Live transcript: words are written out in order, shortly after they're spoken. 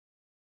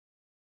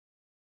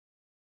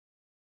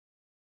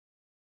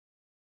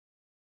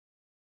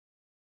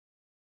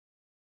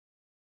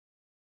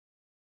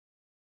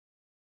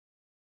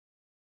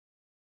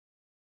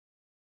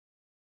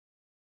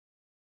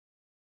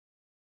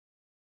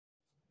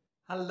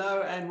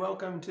Hello and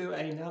welcome to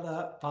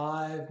another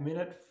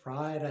 5-Minute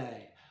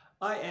Friday.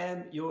 I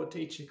am your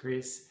teacher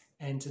Chris,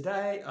 and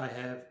today I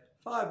have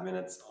 5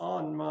 minutes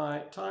on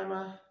my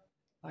timer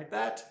like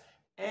that,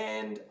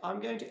 and I'm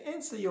going to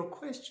answer your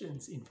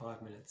questions in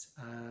 5 minutes.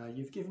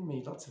 You've given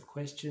me lots of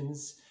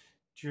questions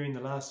during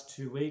the last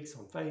 2 weeks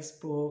on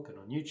Facebook and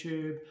on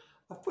YouTube.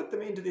 I've put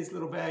them into this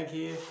little bag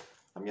here.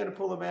 I'm going to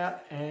pull them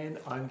out and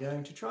I'm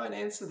going to try and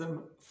answer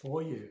them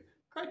for you.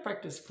 Great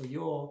practice for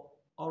your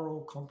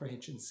oral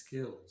comprehension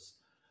skills.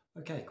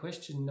 Okay,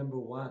 question number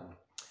 1.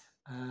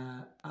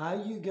 Are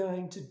you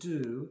going to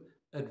do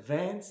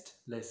advanced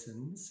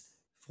lessons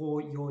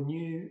for your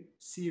new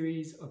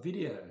series of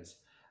videos?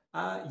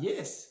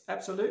 Yes,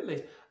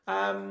 absolutely.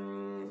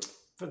 For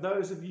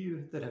those of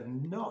you that have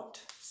not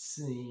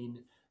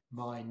seen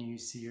my new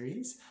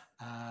series,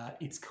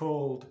 it's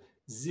called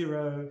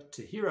Zero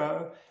to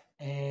Hero,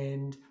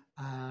 and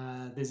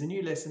there's a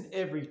new lesson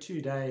every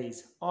 2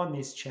 days on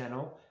this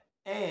channel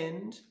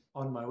and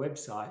on my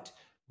website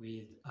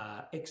with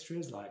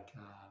extras like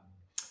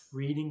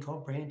reading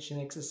comprehension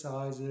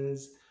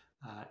exercises,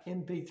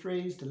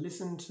 MP3s to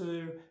listen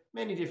to,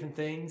 many different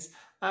things.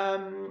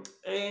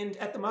 And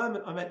at the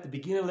moment I'm at the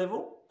beginner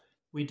level.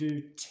 We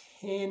do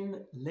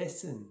 10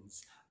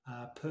 lessons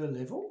per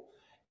level,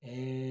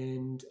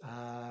 and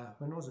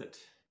when was it?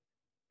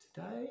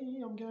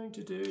 Today I'm going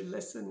to do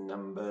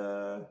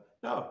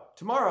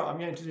tomorrow I'm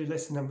going to do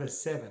lesson number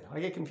 7. I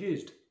get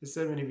confused, there's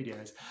so many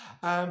videos.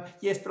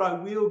 Yes, but I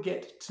will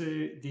get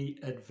to the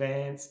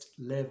advanced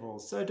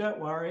levels, so don't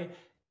worry.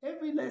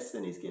 Every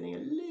lesson is getting a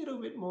little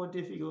bit more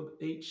difficult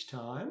each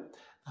time,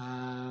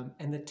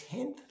 and the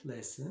 10th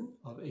lesson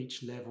of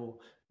each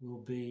level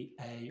will be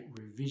a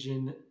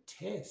revision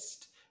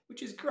test,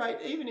 which is great.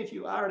 Even if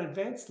you are an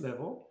advanced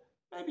level,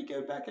 maybe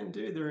go back and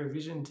do the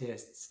revision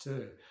tests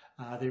too.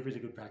 They're really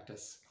good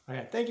practice.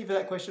 Okay, thank you for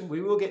that question. We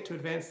will get to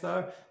advanced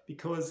though,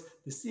 because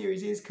the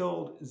series is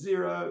called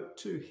Zero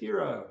to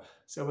Hero.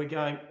 So we're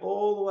going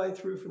all the way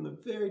through from the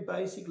very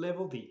basic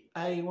level, the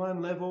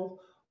A1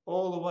 level,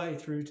 all the way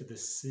through to the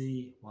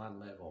C1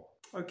 level.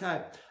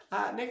 Okay,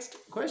 next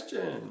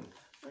question.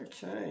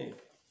 Okay.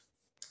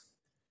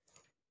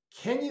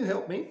 Can you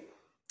help me?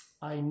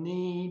 I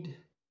need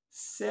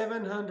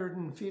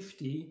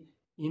 750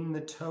 in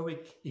the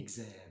TOEIC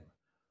exam.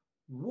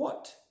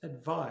 What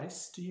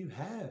advice do you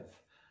have?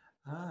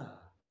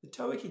 The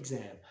TOEIC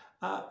exam.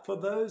 For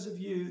those of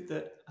you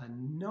that are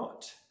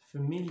not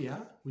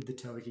familiar with the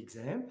TOEIC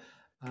exam,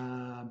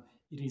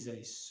 it is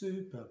a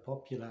super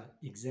popular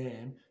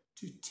exam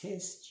to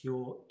test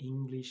your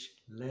English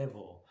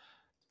level.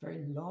 It's a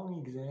very long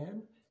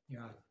exam.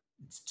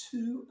 It's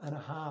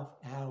 2.5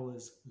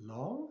 hours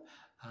long,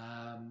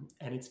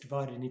 and it's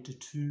divided into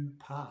 2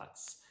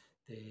 parts.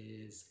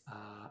 There's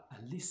a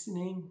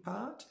listening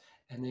part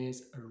and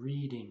there's a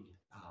reading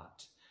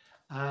part.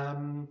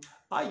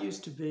 I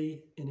used to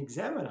be an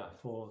examiner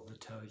for the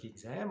TOEIC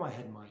exam. I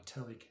had my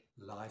TOEIC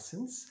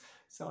license,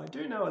 so I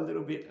do know a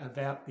little bit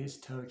about this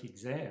TOEIC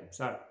exam.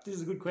 So this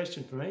is a good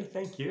question for me,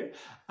 thank you.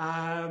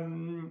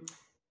 The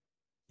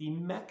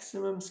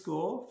maximum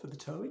score for the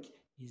TOEIC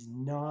is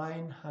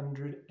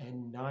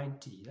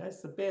 990.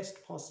 That's the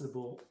best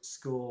possible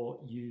score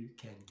you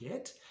can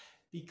get,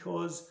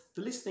 because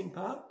the listening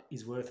part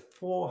is worth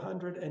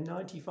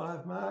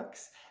 495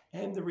 marks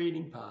and the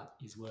reading part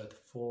is worth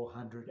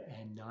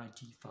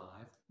 495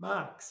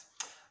 marks.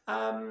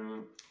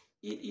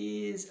 It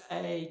is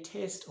a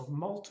test of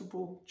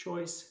multiple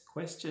choice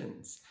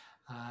questions.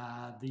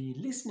 The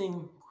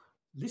listening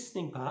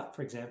part,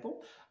 for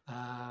example,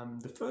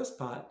 the first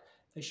part,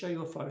 they show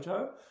you a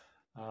photo.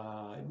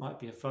 It might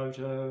be a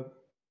photo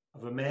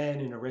of a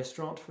man in a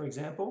restaurant, for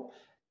example,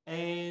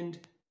 and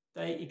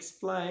they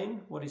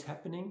explain what is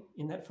happening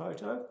in that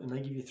photo, and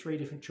they give you 3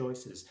 different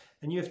choices,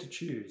 and you have to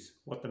choose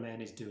what the man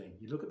is doing.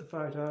 You look at the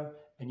photo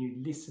and you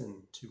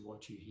listen to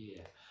what you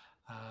hear.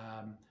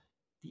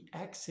 The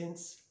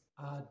accents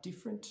are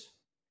different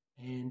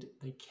and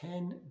they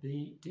can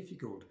be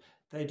difficult.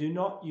 They do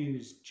not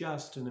use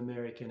just an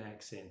American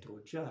accent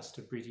or just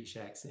a British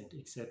accent,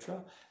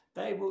 etc.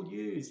 They will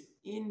use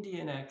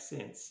Indian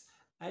accents,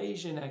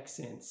 Asian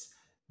accents,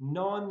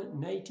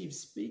 non-native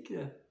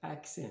speaker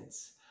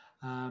accents,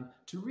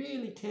 to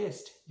really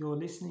test your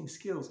listening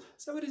skills.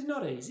 So it is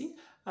not easy.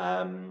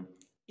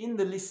 In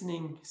the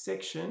listening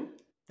section,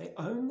 they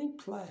only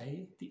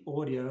play the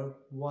audio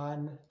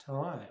 1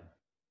 time.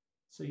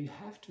 So you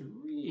have to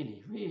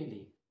really,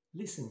 really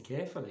listen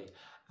carefully.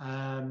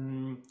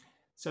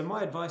 So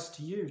my advice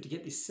to you to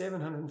get this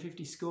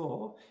 750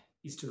 score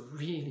is to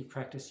really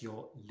practice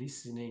your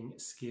listening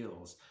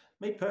skills.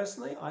 Me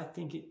personally, I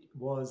think it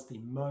was the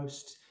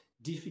most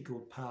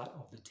difficult part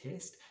of the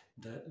test,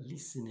 the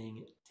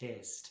listening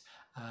test.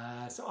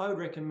 So I would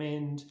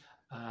recommend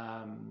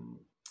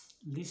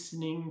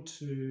listening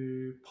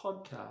to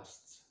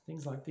podcasts,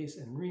 things like this,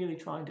 and really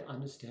trying to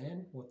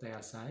understand what they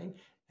are saying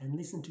and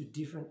listen to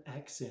different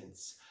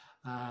accents.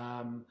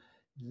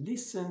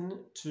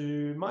 Listen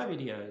to my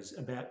videos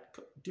about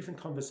different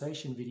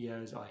conversation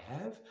videos I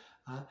have.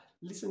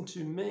 Listen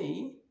to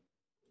me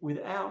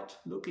without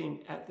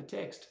looking at the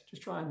text.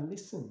 Just try and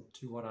listen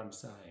to what I'm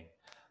saying.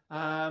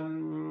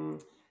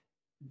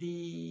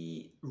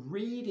 The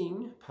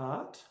reading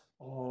part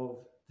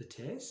of the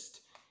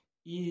test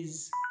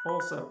is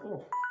also,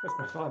 oh, that's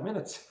my 5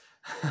 minutes,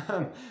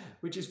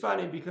 which is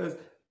funny because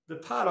the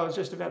part I was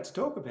just about to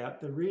talk about,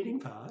 the reading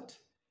part,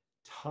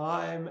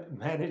 time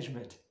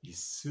management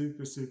is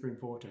super, super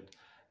important.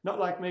 Not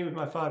like me with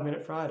my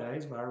 5-minute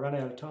Fridays where I run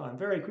out of time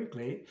very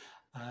quickly.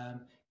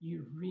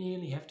 You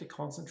really have to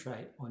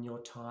concentrate on your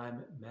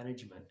time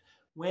management.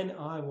 When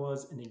I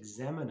was an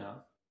examiner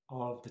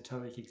of the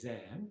TOEIC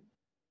exam,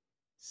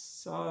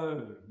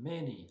 so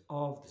many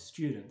of the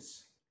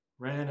students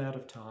ran out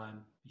of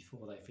time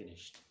before they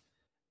finished.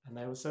 And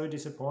they were so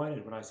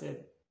disappointed when I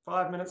said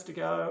 5 minutes to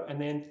go and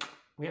then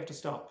we have to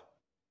stop.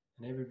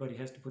 And everybody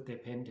has to put their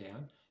pen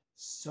down.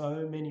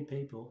 So many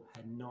people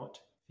had not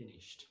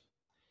finished.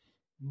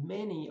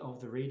 Many of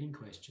the reading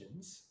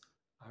questions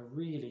are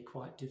really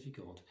quite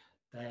difficult.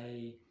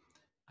 They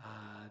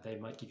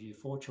might give you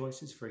 4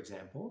 choices, for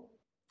example,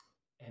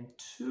 and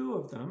 2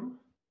 of them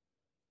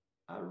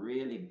are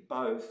really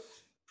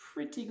both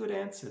pretty good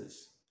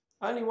answers.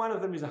 Only one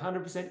of them is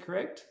 100%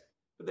 correct,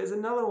 but there's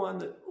another one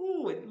that,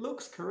 oh, it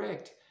looks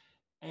correct.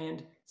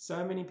 And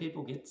so many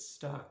people get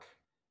stuck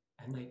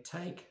and they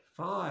take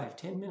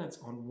 5-10 minutes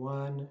on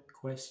one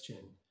question.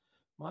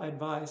 My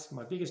advice,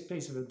 my biggest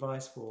piece of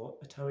advice for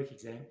a TOEIC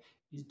exam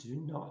is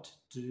do not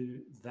do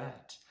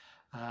that.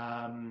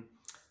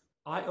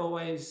 I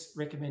always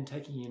recommend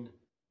taking in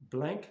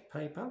blank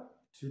paper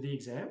to the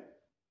exam.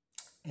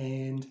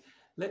 And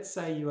let's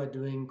say you are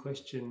doing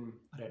question,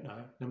 I don't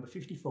know, number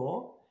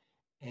 54,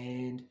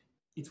 and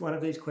it's one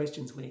of these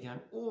questions where you're going,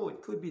 oh,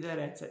 it could be that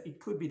answer, it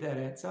could be that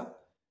answer.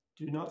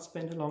 Do not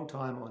spend a long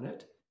time on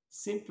it.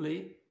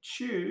 Simply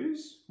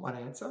choose one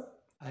answer,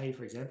 A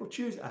for example,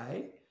 choose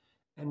A,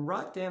 and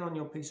write down on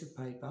your piece of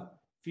paper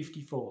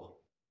 54.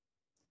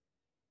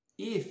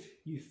 If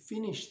you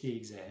finish the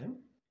exam,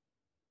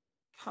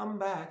 come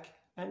back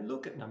and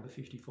look at number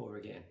 54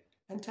 again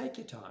and take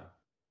your time.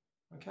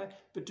 Okay,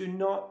 but do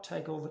not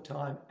take all the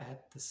time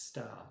at the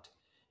start.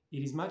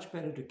 It is much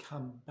better to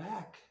come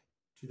back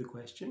to the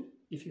question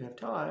if you have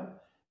time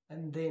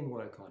and then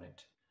work on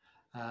it.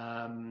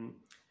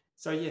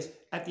 So yes,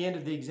 at the end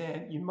of the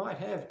exam, you might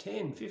have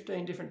 10,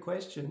 15 different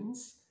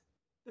questions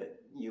that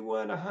you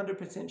weren't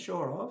 100%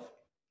 sure of.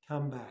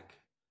 Come back,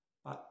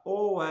 but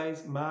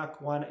always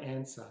mark one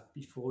answer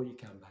before you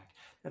come back.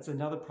 That's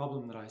another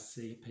problem that I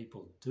see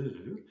people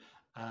do.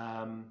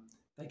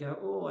 They go,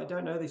 oh, I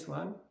don't know this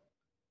one.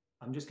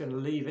 I'm just going to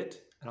leave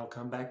it and I'll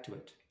come back to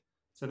it.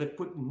 So they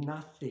put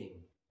nothing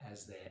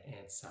as their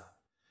answer.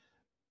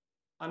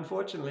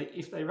 Unfortunately,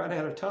 if they run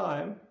out of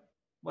time,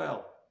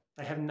 well,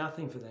 they have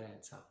nothing for that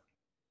answer.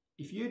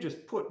 If you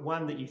just put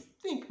one that you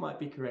think might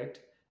be correct,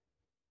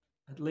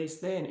 at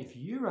least then if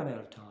you run out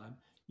of time,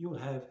 you'll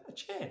have a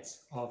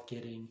chance of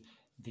getting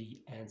the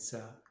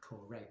answer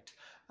correct.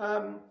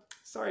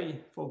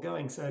 Sorry for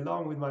going so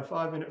long with my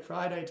 5-minute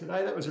Friday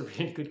today. That was a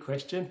really good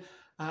question.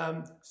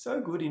 So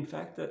good, in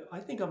fact, that I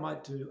think I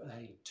might do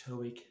a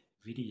TOEIC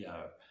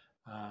video.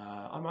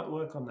 I might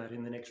work on that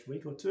in the next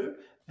week or 2,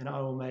 and I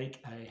will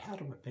make a how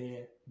to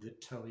prepare the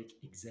TOEIC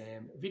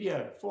exam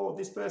video for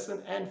this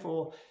person and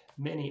for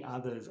many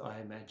others, I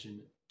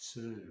imagine,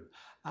 too.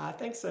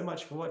 Thanks so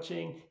much for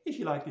watching. If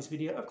you like this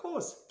video, of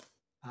course,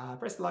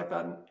 press the like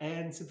button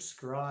and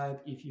subscribe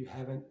if you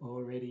haven't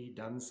already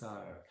done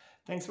so.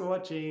 Thanks for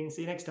watching.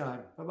 See you next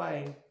time.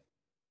 Bye-bye.